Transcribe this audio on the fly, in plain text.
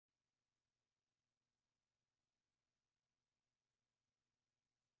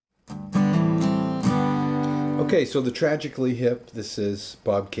Okay, so the Tragically Hip, this is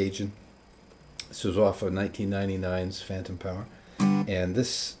Bobcaygeon. This was off of 1999's Phantom Power. And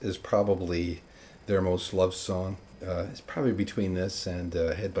this is probably their most loved song. It's probably between this and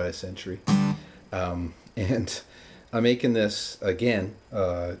Head by a Century. And I'm making this again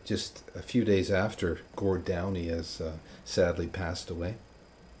just a few days after Gord Downey has sadly passed away.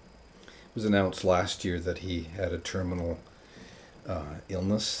 It was announced last year that he had a terminal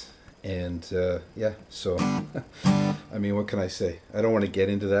illness. And yeah, so I mean, what can I say? I don't want to get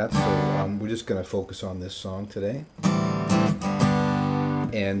into that, so we're just going to focus on this song today.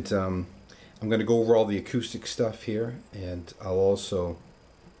 And I'm going to go over all the acoustic stuff here, and I'll also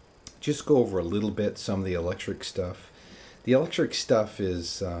just go over a little bit some of the electric stuff. The electric stuff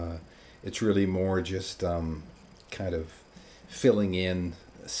is it's really more just kind of filling in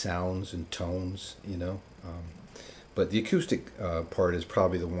sounds and tones, you know. But the acoustic part is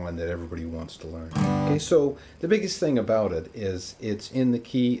probably the one that everybody wants to learn. Okay, so the biggest thing about it is it's in the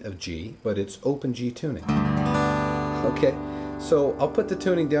key of G, but it's open G tuning. Okay, so I'll put the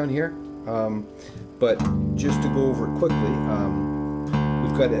tuning down here, but just to go over it quickly,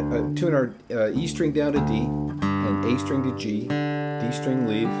 we've got to tune our E string down to D, and A string to G, D string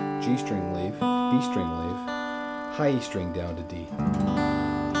leave, G string leave, B string leave, high E string down to D.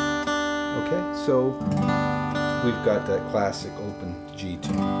 Okay, so we've got that classic open G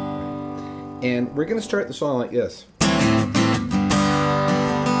tune. And we're going to start the song like this.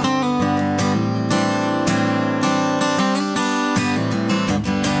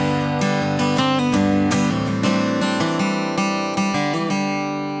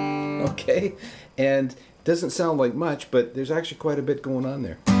 Okay, and it doesn't sound like much, but there's actually quite a bit going on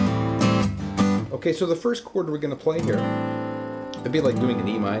there. Okay, so the first chord we're going to play here, it'd be like doing an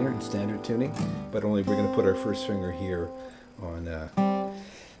E minor in standard tuning, but only we're going to put our first finger here on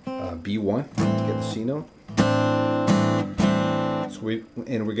B1 to get the C note. So we're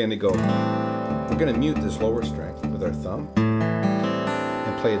going to mute this lower string with our thumb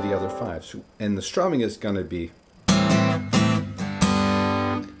and play the other five. So, and the strumming is going to be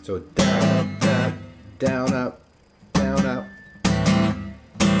so down, up, down, up, down, up.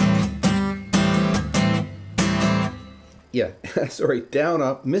 Yeah, sorry, down,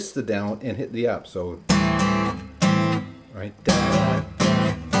 up, miss the down, and hit the up. So, right, down,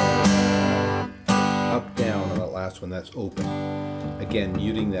 up, down on that last one, that's open. Again,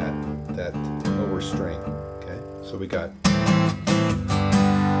 muting that lower string. Okay, so we got.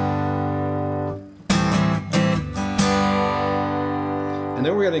 And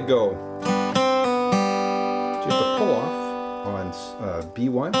then we're going to go just a pull off on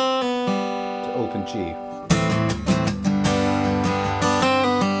B1 to open G.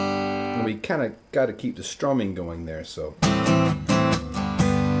 We kind of got to keep the strumming going there, so.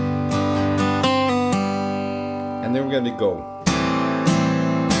 And then we're going to go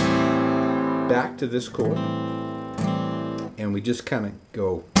back to this chord, and we just kind of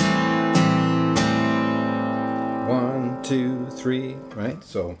go 1, 2, 3, right?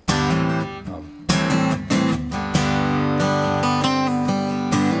 So.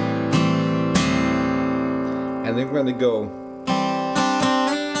 And then we're going to go.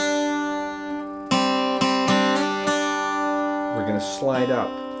 We're going to slide up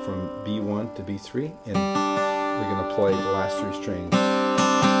from B1 to B3, and we're going to play the last 3 strings.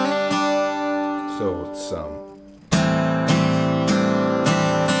 So it's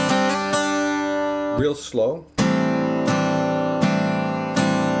real slow.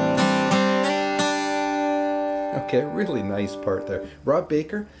 Okay, really nice part there. Rob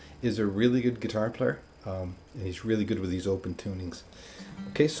Baker is a really good guitar player, and he's really good with these open tunings.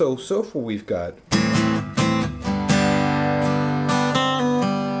 Okay, so far we've got.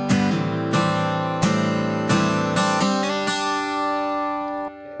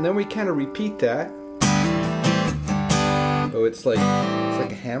 And then we kind of repeat that. So it's like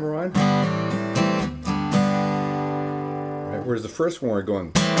a hammer-on. Right, whereas the first one we're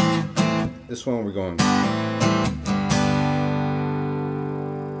going. This one we're going.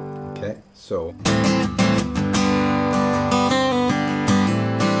 Okay, so.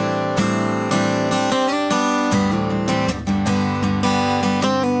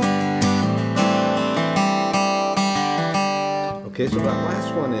 Okay, so that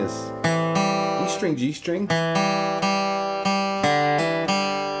last one is E string, G string,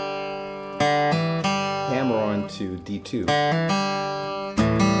 hammer on to D2,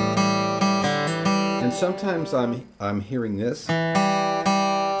 and sometimes I'm hearing this,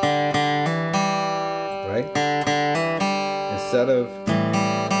 right? Instead of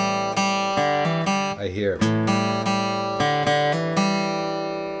I hear.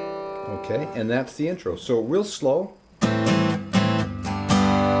 Okay. Okay, and that's the intro. So real slow.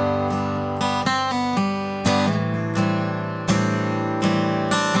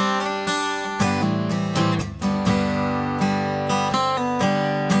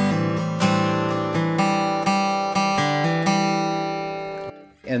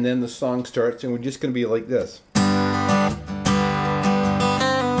 And then the song starts, and we're just going to be like this.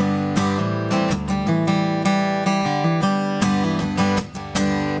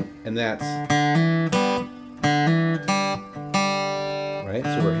 And that's right.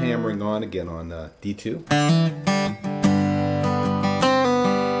 So we're hammering on again on D2.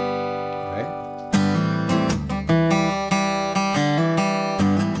 Right.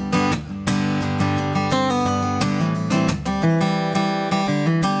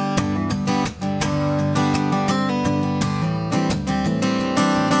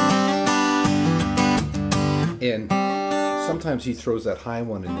 And sometimes he throws that high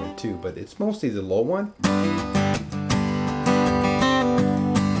one in there too, but it's mostly the low one.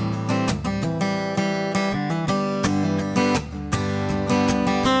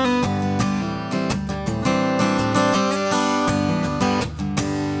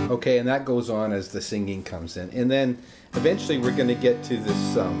 Okay, and that goes on as the singing comes in. And then eventually we're going to get to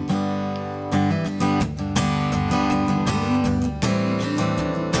this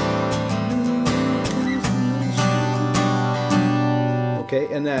okay,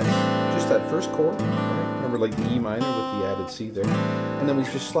 and that's just that first chord, right? Remember, like the E minor with the added C there. And then we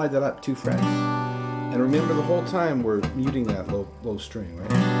just slide that up 2 frets. And remember, the whole time we're muting that low string,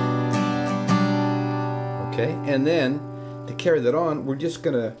 right? Okay, and then to carry that on, we're just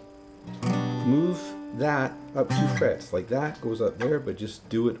gonna move that up 2 frets. Like that goes up there, but just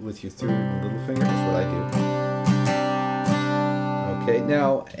do it with your third and little finger. That's what I do. Okay,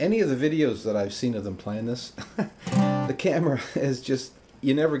 now any of the videos that I've seen of them playing this, the camera is just,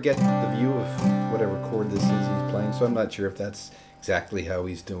 you never get the view of whatever chord this is he's playing, so I'm not sure if that's exactly how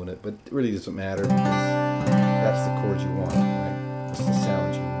he's doing it, but it really doesn't matter because that's the chords you want, right? That's the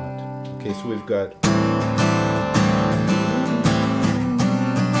sounds you want. Okay, so we've got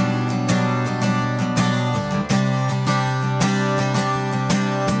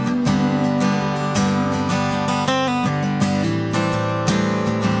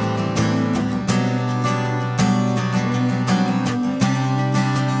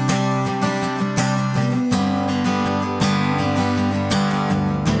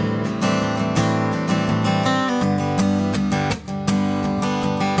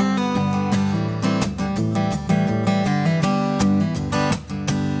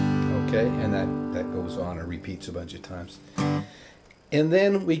and that goes on and repeats a bunch of times. And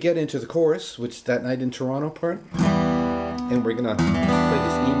then we get into the chorus, which is that Night in Toronto part. And we're gonna play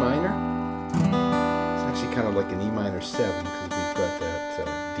this E minor. It's actually kind of like an E minor 7 because we've got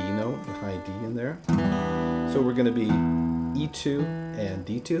that D note, the high D in there. So we're gonna be E2 and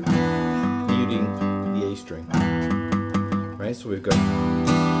D2, muting the A string. Right, so we've got,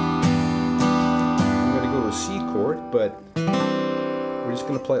 I'm gonna go to a C chord, but we're just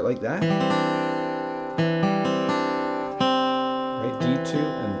going to play it like that. Right, D2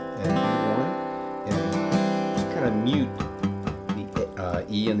 and E1. And just kind of mute the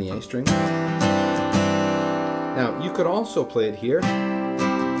E and the A string. Now, you could also play it here.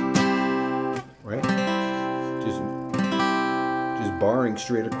 Right? Just barring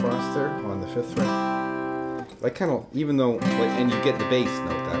straight across there on the 5th fret. Like kind of, even though, like, and you get the bass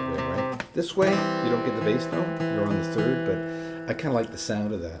note that way, right? This way, you don't get the bass note. You're on the 3rd, but I kind of like the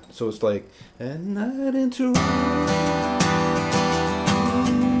sound of that. So it's like, and night into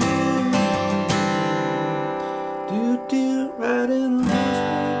do do right in a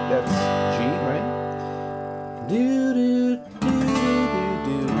horseback. That's G, right? Do do do do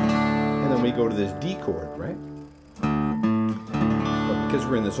do. And then we go to this D chord, right? But because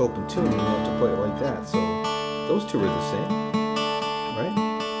we're in this open tune, we have to play it like that. So those two are the same, right?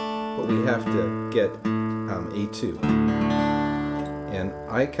 But we have to get A2. And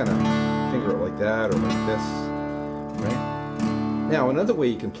I kind of finger it like that or like this, right? Now another way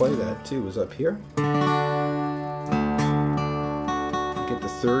you can play that too is up here. Get the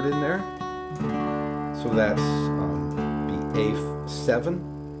 3rd in there. So that's A7,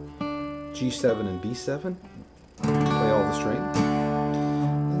 G7 and B7. Play all the strings.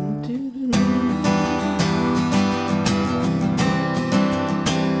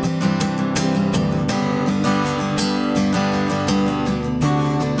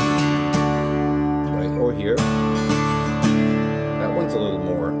 Here. That one's a little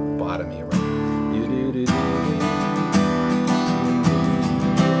more bottomy, right?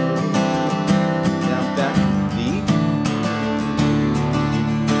 Now back to D.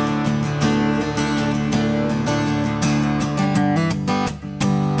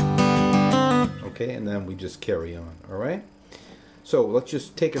 just carry on, all right? So let's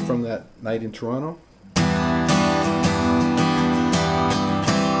just take it from that Night in Toronto.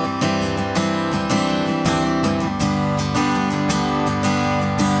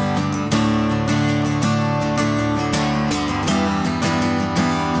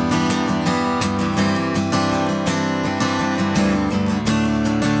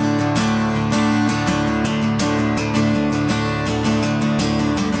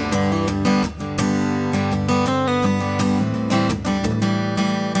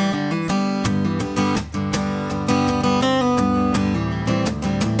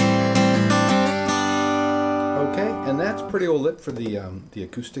 Pretty old lip for the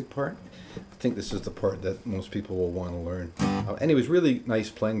acoustic part. I think this is the part that most people will want to learn. Anyways, really nice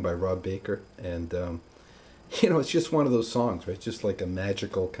playing by Rob Baker, and you know, it's just one of those songs, right? Just like a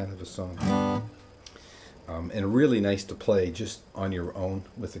magical kind of a song, and really nice to play just on your own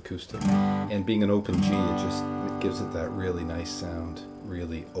with acoustic. And being an open G, it gives it that really nice sound,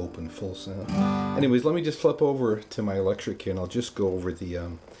 really open, full sound. Anyways, let me just flip over to my electric here, and I'll just go over the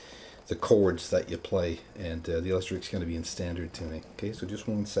chords that you play, and the electric's going to be in standard tuning. Okay, so just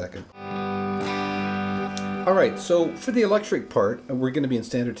 1 second. Alright, so for the electric part, we're going to be in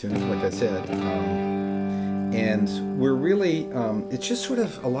standard tuning, like I said, and we're really, it's just sort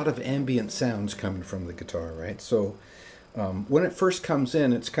of a lot of ambient sounds coming from the guitar, right? So when it first comes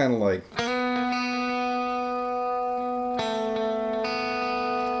in, it's kind of like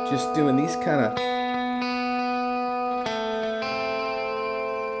just doing these kind of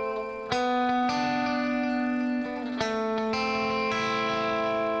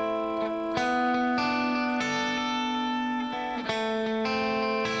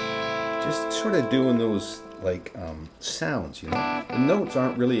sort of doing those like sounds, you know. The notes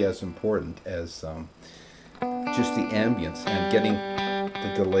aren't really as important as just the ambience and getting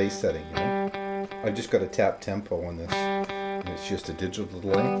the delay setting, you know. I've just got a tap tempo on this, and it's just a digital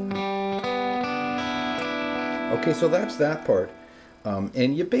delay. Okay, so that's that part.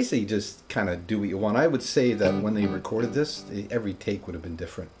 And you basically just kind of do what you want. I would say that when they recorded this, every take would have been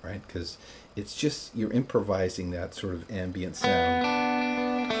different, right? Because it's just, you're improvising that sort of ambient sound.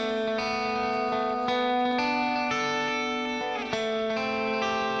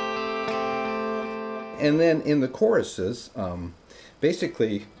 And then in the choruses,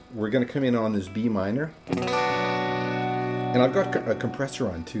 basically, we're going to come in on this B minor. And I've got a compressor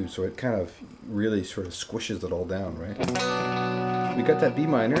on too, so it kind of really sort of squishes it all down, right? We got that B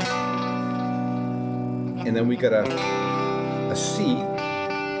minor. And then we got a C,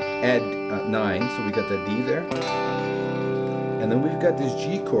 add 9, so we got that D there. And then we've got this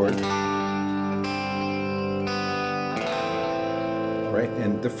G chord. Right?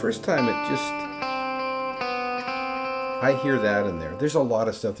 And the first time it just... I hear that in there. There's a lot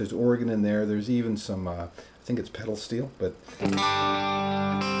of stuff. There's organ in there. There's even some, I think it's pedal steel, but...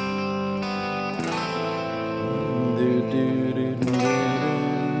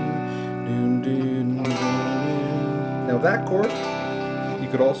 Now that chord, you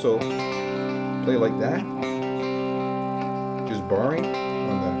could also play like that. Just barring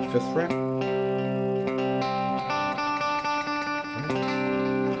on the 5th fret.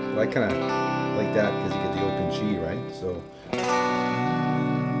 But I kind of like that because you get the open G, right? So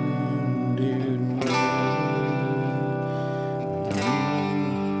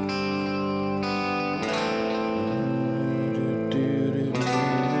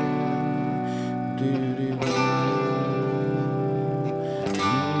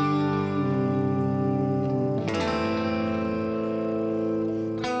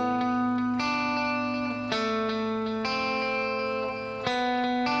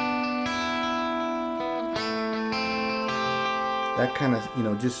that kind of, you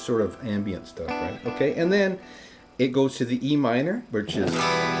know, just sort of ambient stuff, right? Okay, and then it goes to the E minor, which is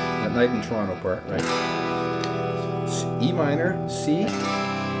the Night in Toronto part, right? E minor, C,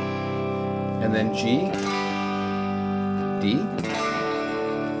 and then G, D,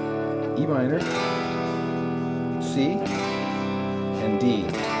 E minor, C, and D.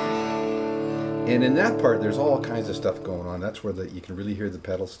 And in that part, there's all kinds of stuff going on. That's where you can really hear the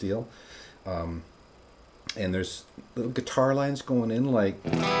pedal steel. And there's little guitar lines going in, like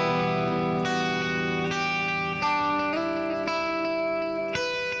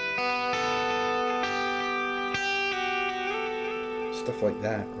stuff like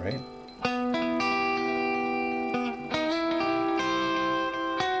that, right?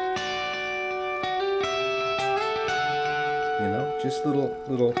 You know, just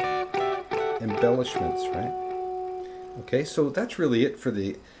little embellishments, right? Okay, so that's really it for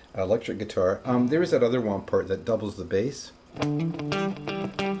the electric guitar. There is that other one part that doubles the bass.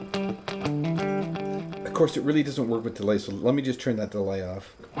 Of course, it really doesn't work with delay, so let me just turn that delay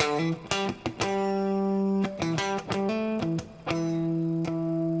off.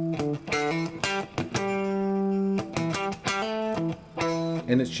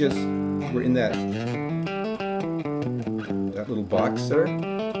 And it's just, we're in that little box there,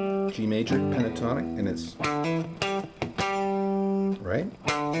 G major pentatonic, and it's, right?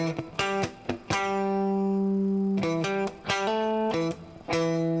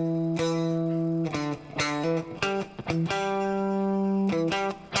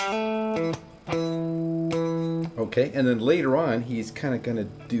 Okay, and then later on, he's kind of going to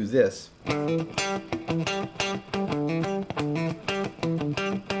do this.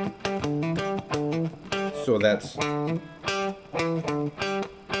 So that's,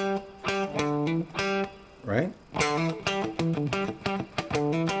 right?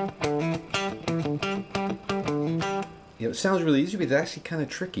 You know, it sounds really easy, but it's actually kind of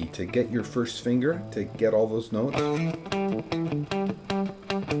tricky to get your first finger to get all those notes.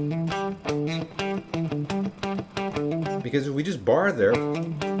 Because if we just bar there, I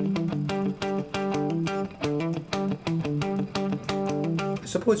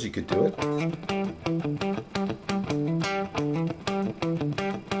suppose you could do it.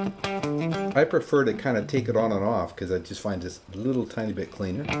 I prefer to kind of take it on and off because I just find this a little tiny bit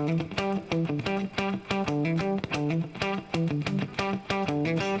cleaner.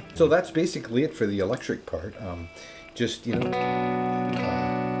 So that's basically it for the electric part. Just, you know,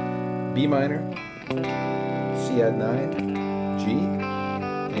 B minor, C add 9, G,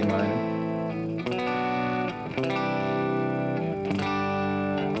 A minor,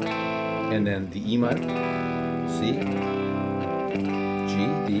 and then the E minor, C, G,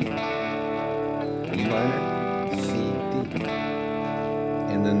 D, E minor, C, D,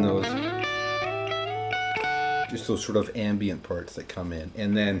 and then those, just those sort of ambient parts that come in,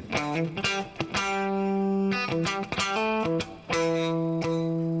 and then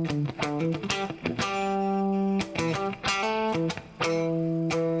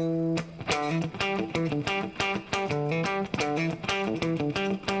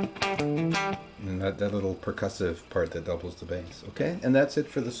that little percussive part that doubles the bass. Okay, and that's it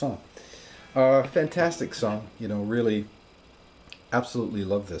for the song. Fantastic song, you know, really absolutely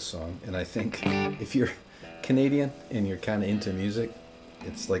love this song, and I think if you're Canadian and you're kind of into music,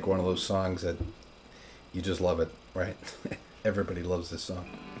 it's like one of those songs that you just love it, right? Everybody loves this song.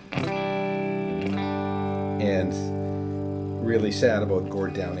 And really sad about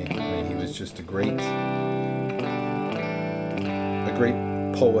Gord Downie. I mean, he was just a great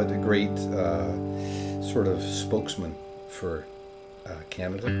poet, a great sort of spokesman for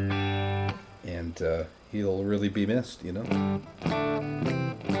Canada, and he'll really be missed, you know.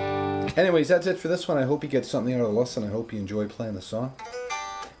 Anyways, that's it for this one. I hope you get something out of the lesson. I hope you enjoy playing the song,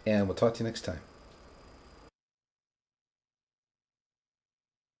 and we'll talk to you next time.